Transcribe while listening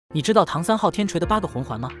你知道唐三昊天锤的8个魂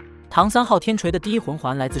环吗？唐三昊天锤的第一魂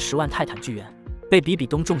环来自10万泰坦巨猿，被比比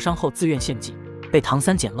东重伤后自愿献祭，被唐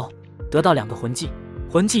三捡漏，得到2个魂技。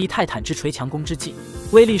魂技1泰坦之锤强攻之技，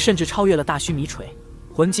威力甚至超越了大须弥锤。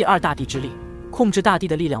魂技2大地之力，控制大地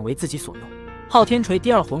的力量为自己所用。昊天锤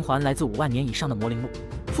第2魂环来自5万年以上的魔灵鹿，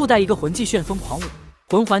附带一个魂技旋风狂舞。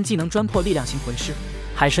魂环技能专破力量型魂师。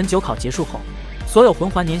海神9考结束后，所有魂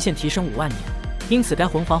环年限提升5万年，因此该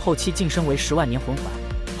魂环后期晋升为10万年魂环。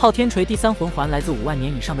昊天锤第3魂环来自5万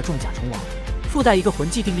年以上的重甲虫王，附带一个魂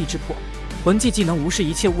技定力之破。魂技技能无视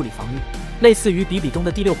一切物理防御，类似于比比东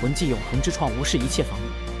的第6魂技永恒之创无视一切防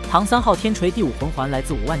御。唐三昊天锤第5魂环来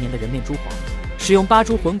自5万年的人面蛛皇，使用8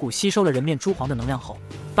株魂骨吸收了人面蛛皇的能量后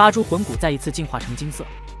，8株魂骨再一次进化成金色，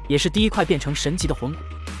也是第1块变成神级的魂骨。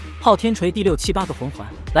昊天锤第6、7、8个魂环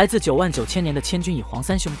来自9万9千年的千钧蚁黄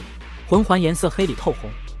三兄弟，魂环颜色黑里透红。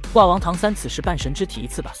挂王唐三此时半神之体一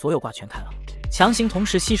次把所有挂全开了，强行同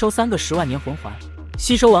时吸收3个10万年魂环，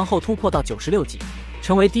吸收完后突破到96级，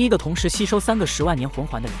成为第1个同时吸收3个10万年魂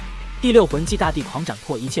环的人。第6魂技大地狂斩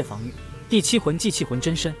破一切防御。第7魂技气魂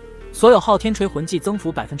真身，所有昊天锤魂技增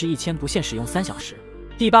幅1000%，不限使用3小时。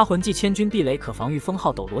第8魂技千钧避雷，可防御封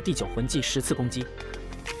号斗罗。第9魂技10次攻击。